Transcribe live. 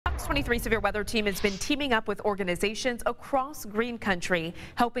23 Severe Weather Team has been teaming up with organizations across Green Country,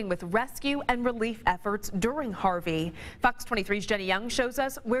 helping with rescue and relief efforts during Harvey. Fox 23's Jenny Young shows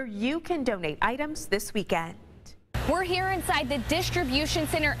us where you can donate items this weekend. We're here inside the distribution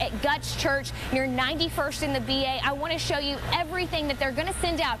center at Guts Church near 91st in the BA. I want to show you everything that they're going to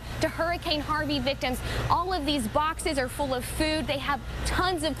send out to Hurricane Harvey victims. All of these boxes are full of food. They have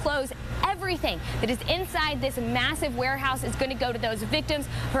tons of clothes. Everything that is inside this massive warehouse is going to go to those victims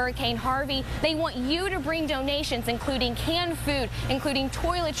of Hurricane Harvey. They want you to bring donations, including canned food, including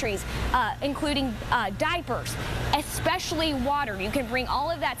toiletries, including diapers, especially water. You can bring all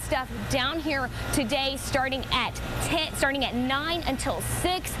of that stuff down here today starting at 9 until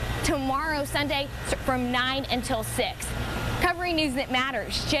 6, tomorrow Sunday from 9 until 6. Covering news that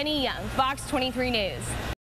matters, Jenny Young, Fox 23 News.